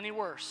can't get any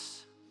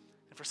worse.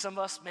 And for some of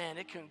us, man,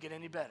 it couldn't get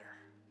any better.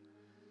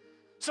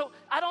 So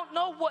I don't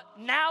know what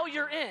now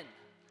you're in.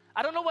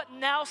 I don't know what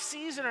now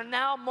season or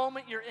now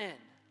moment you're in.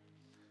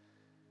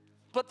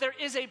 But there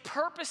is a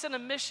purpose and a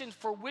mission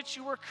for which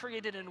you were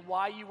created and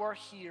why you are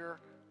here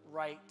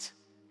right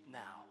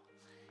now.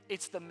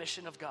 It's the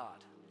mission of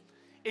God.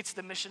 It's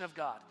the mission of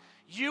God.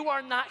 You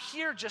are not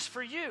here just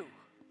for you.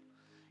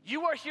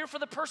 You are here for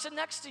the person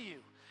next to you.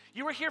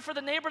 You are here for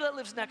the neighbor that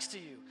lives next to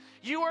you.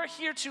 You are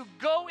here to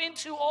go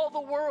into all the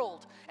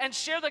world and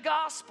share the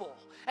gospel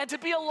and to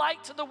be a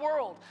light to the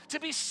world, to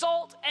be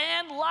salt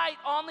and light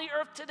on the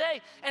earth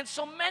today. And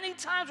so many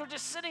times we're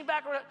just sitting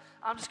back,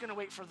 I'm just going to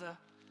wait for the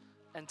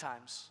end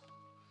times.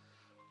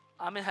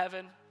 I'm in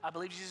heaven. I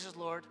believe Jesus is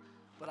Lord,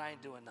 but I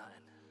ain't doing nothing.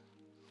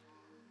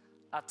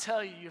 I'll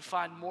tell you, you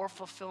find more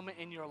fulfillment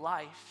in your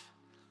life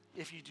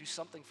if you do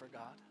something for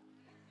God.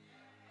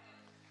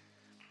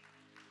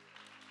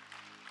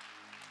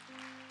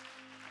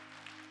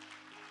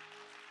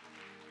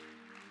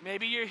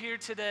 Maybe you're here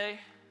today.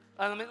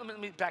 Let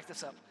me back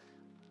this up.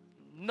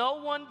 No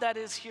one that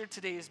is here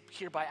today is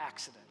here by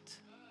accident.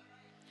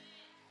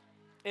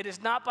 It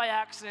is not by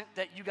accident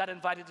that you got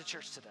invited to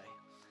church today.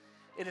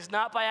 It is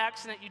not by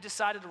accident you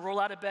decided to roll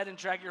out of bed and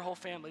drag your whole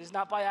family. It is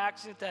not by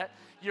accident that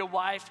your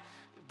wife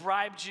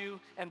bribed you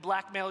and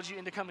blackmailed you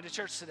into coming to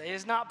church today. It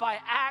is not by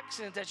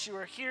accident that you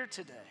are here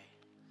today.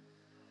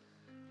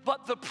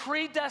 But the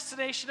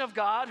predestination of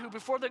God, who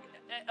before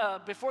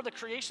the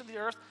creation of the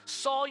earth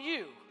saw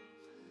you,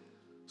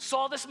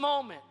 saw this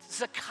moment.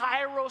 It's a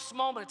kairos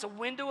moment. It's a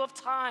window of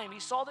time. He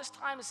saw this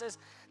time and says,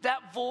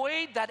 that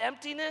void, that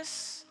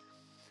emptiness,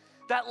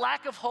 that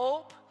lack of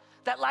hope,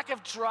 that lack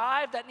of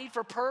drive, that need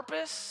for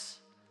purpose,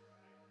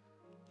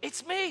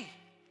 it's me.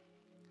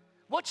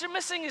 What you're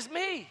missing is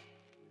me.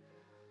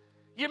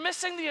 You're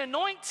missing the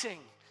anointing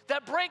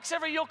that breaks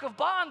every yoke of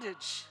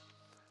bondage.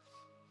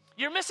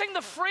 You're missing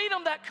the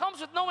freedom that comes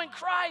with knowing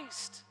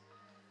Christ.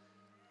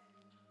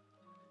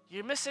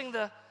 You're missing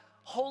the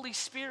Holy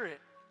Spirit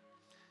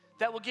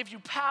that will give you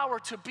power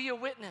to be a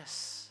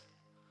witness.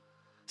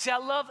 See, I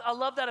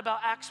love that about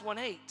Acts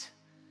 1:8.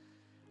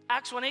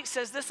 Acts 1:8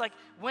 says this, like,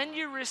 when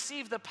you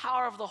receive the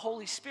power of the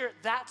Holy Spirit,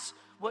 that's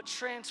what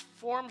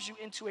transforms you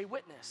into a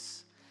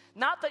witness.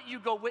 Not that you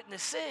go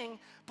witnessing,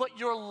 but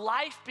your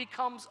life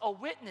becomes a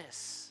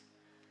witness.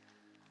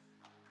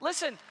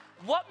 Listen,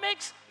 what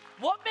makes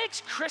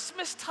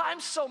Christmas time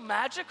so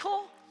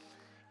magical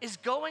is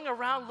going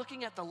around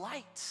looking at the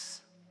lights.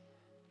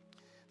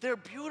 They're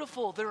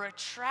beautiful, they're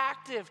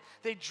attractive,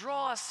 they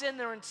draw us in,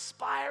 they're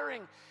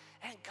inspiring.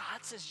 And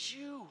God says,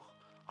 you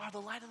are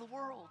the light of the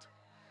world.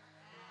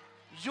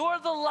 You're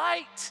the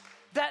light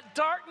that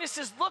darkness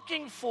is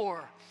looking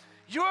for.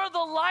 You're the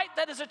light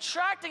that is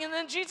attracting. And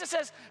then Jesus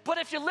says, but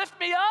if you lift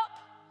me up,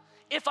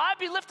 if I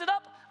be lifted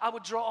up, I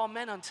would draw all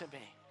men unto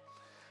me.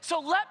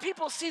 So let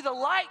people see the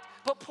light,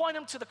 but point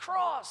them to the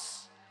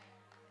cross.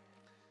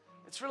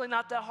 It's really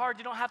not that hard.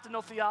 You don't have to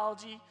know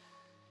theology.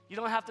 You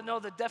don't have to know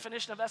the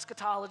definition of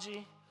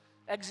eschatology,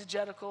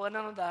 exegetical, and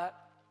none of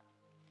that.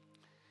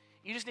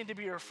 You just need to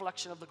be a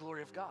reflection of the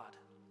glory of God.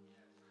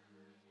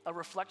 A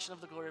reflection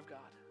of the glory of God.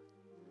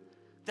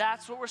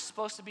 That's what we're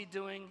supposed to be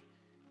doing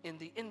in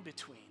the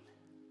in-between.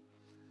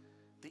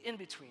 The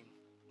in-between.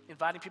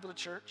 Inviting people to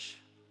church,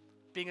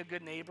 being a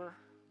good neighbor,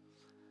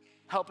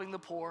 helping the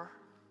poor,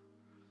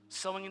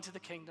 sowing into the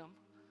kingdom.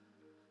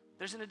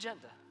 There's an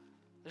agenda.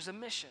 There's a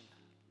mission.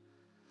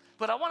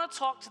 But I want to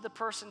talk to the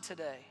person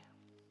today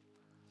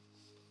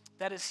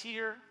that is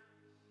here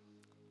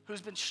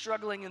who's been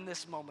struggling in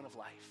this moment of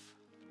life.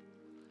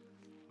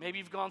 Maybe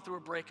you've gone through a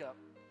breakup.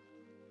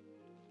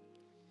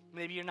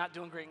 Maybe you're not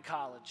doing great in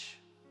college.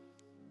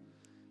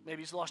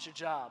 Maybe you've lost your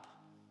job.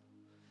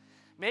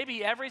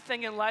 Maybe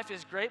everything in life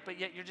is great, but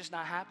yet you're just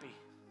not happy.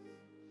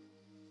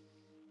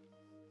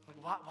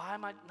 Like, why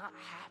am I not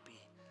happy?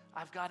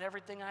 I've got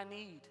everything I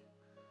need.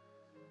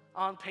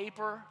 On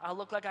paper, I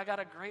look like I got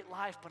a great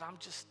life, but I'm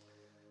just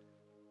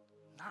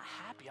not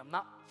happy. I'm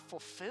not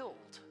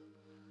fulfilled.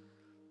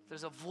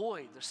 There's a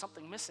void. There's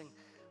something missing.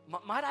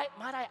 Might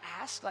I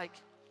ask, like,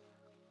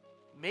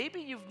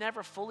 maybe you've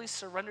never fully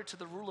surrendered to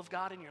the rule of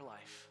God in your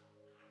life.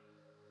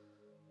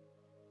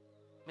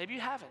 Maybe you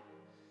haven't.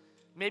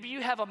 Maybe you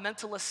have a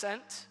mental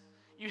assent.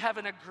 You have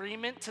an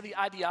agreement to the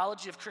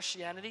ideology of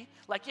Christianity.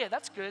 Like, yeah,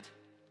 that's good.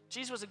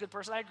 Jesus was a good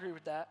person. I agree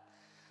with that.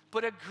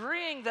 But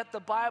agreeing that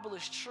the Bible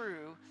is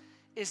true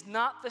is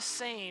not the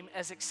same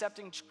as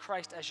accepting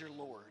Christ as your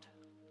Lord.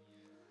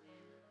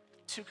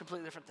 Two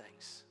completely different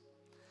things.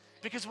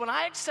 Because when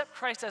I accept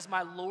Christ as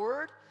my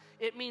Lord,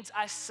 it means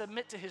I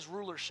submit to his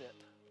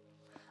rulership.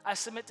 I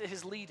submit to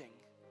his leading.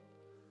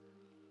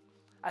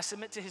 I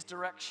submit to his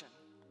direction.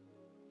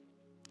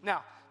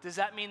 Now, does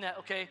that mean that,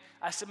 okay,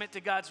 I submit to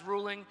God's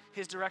ruling,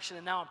 his direction,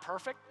 and now I'm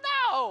perfect?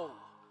 No.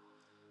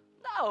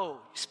 No.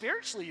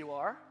 Spiritually you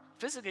are.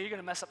 Physically, you're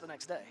going to mess up the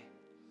next day.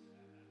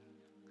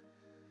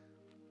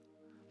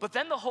 But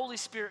then the Holy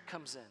Spirit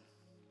comes in.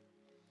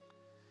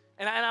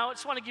 And I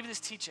just want to give you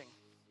this teaching.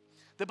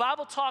 The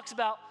Bible talks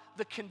about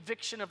the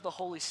conviction of the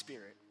Holy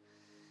Spirit.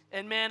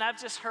 And man, I've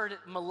just heard it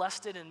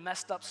molested and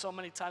messed up so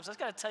many times. I just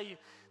got to tell you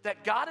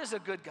that God is a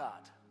good God.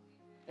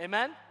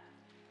 Amen?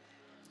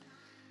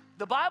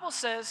 The Bible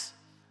says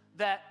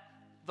that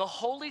the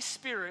Holy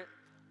Spirit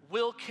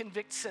will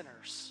convict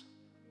sinners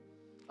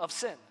of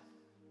sin.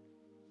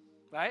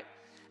 Right?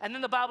 And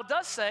then the Bible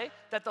does say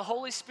that the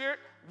Holy Spirit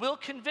will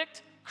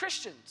convict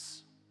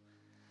Christians.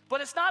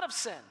 But it's not of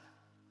sin.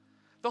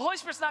 The Holy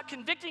Spirit's not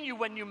convicting you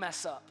when you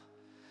mess up.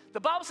 The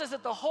Bible says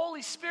that the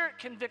Holy Spirit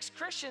convicts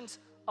Christians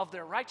of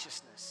their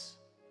righteousness.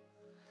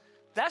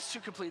 That's two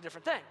completely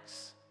different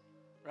things,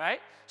 right?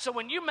 So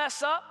when you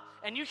mess up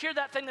and you hear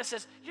that thing that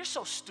says, you're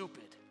so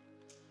stupid.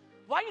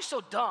 Why are you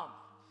so dumb?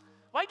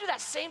 Why do you do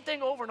that same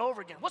thing over and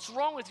over again? What's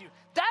wrong with you?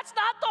 That's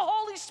not the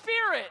Holy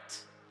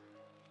Spirit.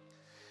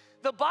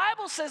 The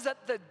Bible says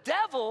that the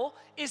devil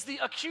is the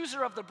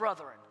accuser of the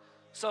brethren.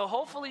 So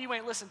hopefully you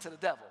ain't listening to the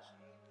devil.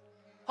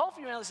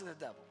 Hopefully you ain't listening to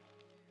the devil.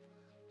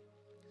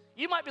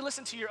 You might be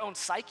listening to your own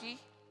psyche.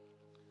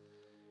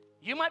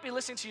 You might be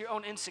listening to your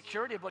own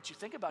insecurity of what you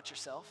think about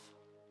yourself.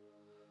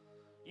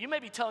 You may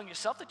be telling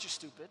yourself that you're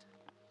stupid,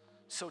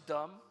 so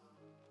dumb,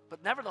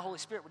 but never the Holy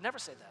Spirit would never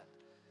say that.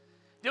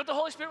 You know what the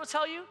Holy Spirit would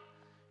tell you?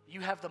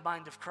 You have the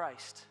mind of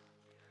Christ.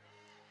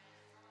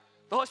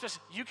 The Holy Spirit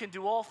says, you can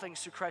do all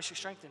things through Christ who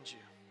strengthens you.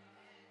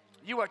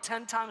 You are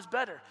 10 times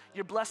better.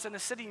 You're blessed in the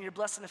city and you're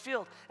blessed in the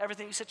field.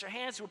 Everything you set your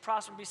hands to will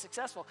prosper and be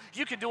successful.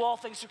 You can do all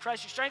things through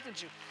Christ who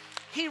strengthens you.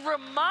 He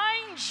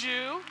reminds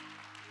you,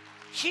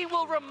 he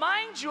will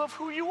remind you of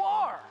who you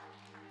are.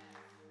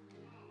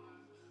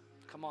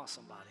 Come on,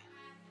 somebody.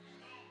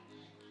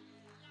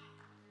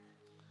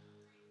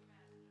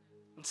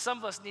 And some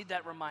of us need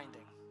that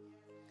reminding.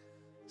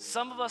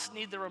 Some of us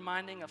need the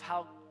reminding of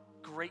how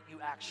great you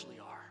actually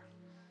are,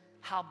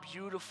 how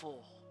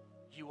beautiful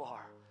you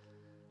are,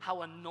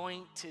 how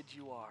anointed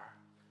you are,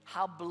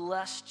 how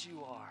blessed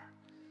you are.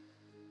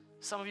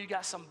 Some of you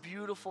got some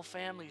beautiful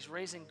families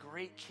raising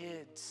great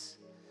kids.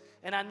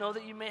 And I know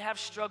that you may have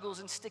struggles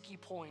and sticky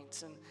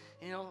points. And,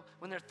 you know,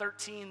 when they're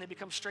 13, they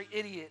become straight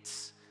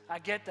idiots. I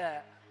get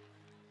that.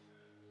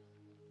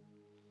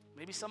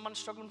 Maybe someone's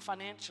struggling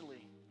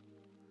financially.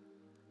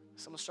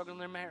 Someone's struggling in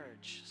their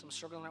marriage. Someone's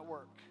struggling at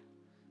work.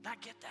 And I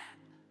get that.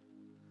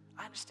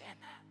 I understand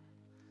that.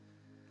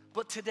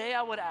 But today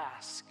I would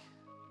ask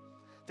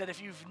that if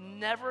you've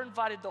never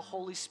invited the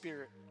Holy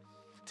Spirit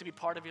to be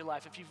part of your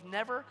life, if you've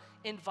never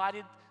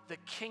invited the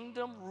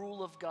kingdom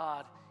rule of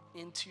God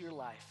into your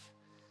life,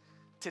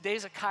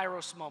 today's a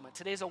Kairos moment.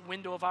 Today's a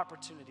window of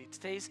opportunity.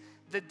 Today's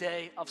the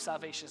day of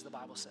salvation, as the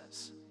Bible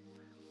says.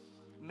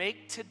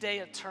 Make today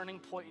a turning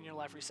point in your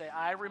life where you say,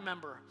 I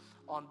remember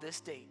on this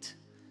date,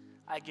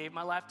 I gave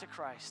my life to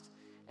Christ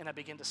and I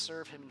began to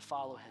serve him and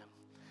follow him.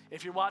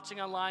 If you're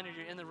watching online or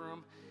you're in the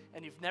room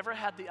and you've never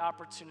had the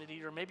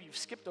opportunity, or maybe you've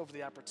skipped over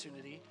the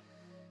opportunity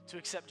to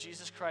accept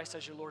Jesus Christ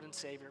as your Lord and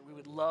Savior, we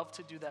would love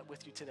to do that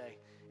with you today.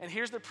 And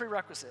here's the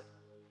prerequisite.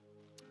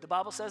 The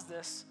Bible says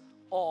this,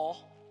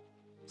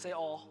 say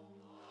all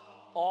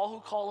who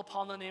call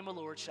upon the name of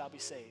the Lord shall be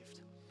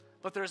saved.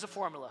 But there's a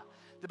formula.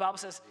 The Bible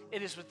says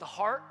it is with the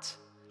heart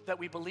that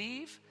we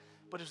believe,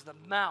 but it is with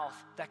the mouth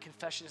that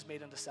confession is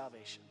made unto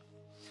salvation.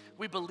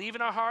 We believe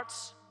in our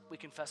hearts, we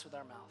confess with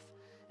our mouth.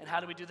 And how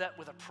do we do that?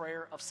 With a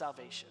prayer of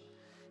salvation.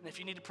 And if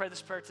you need to pray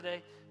this prayer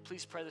today,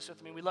 please pray this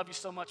with me. We love you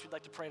so much, we'd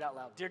like to pray it out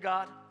loud. Dear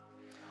God,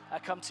 I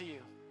come to you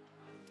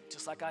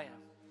just like I am.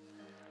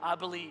 I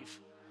believe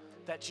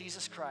that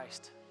Jesus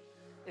Christ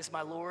is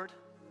my Lord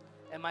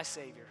and my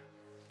Savior.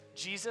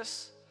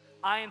 Jesus,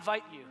 I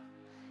invite you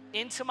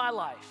into my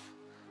life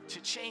to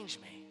change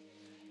me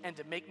and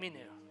to make me new.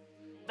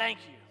 Thank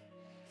you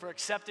for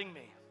accepting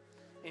me.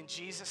 In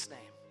Jesus'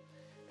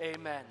 name,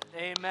 amen.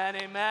 Amen,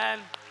 amen.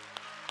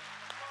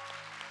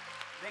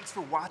 Thanks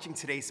for watching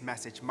today's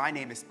message. My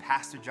name is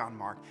Pastor John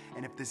Mark,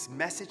 and if this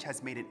message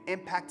has made an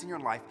impact in your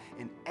life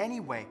in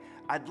any way,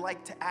 I'd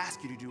like to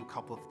ask you to do a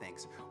couple of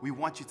things. We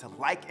want you to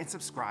like and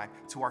subscribe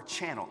to our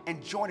channel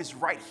and join us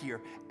right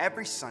here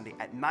every Sunday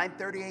at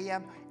 9:30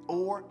 a.m.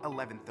 or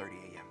 11:30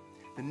 a.m.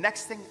 The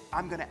next thing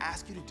I'm going to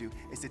ask you to do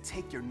is to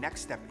take your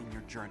next step in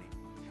your journey.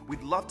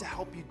 We'd love to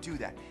help you do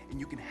that, and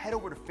you can head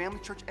over to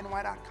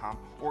familychurchny.com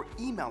or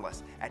email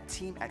us at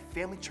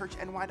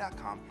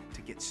team@familychurchny.com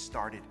to get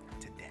started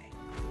today.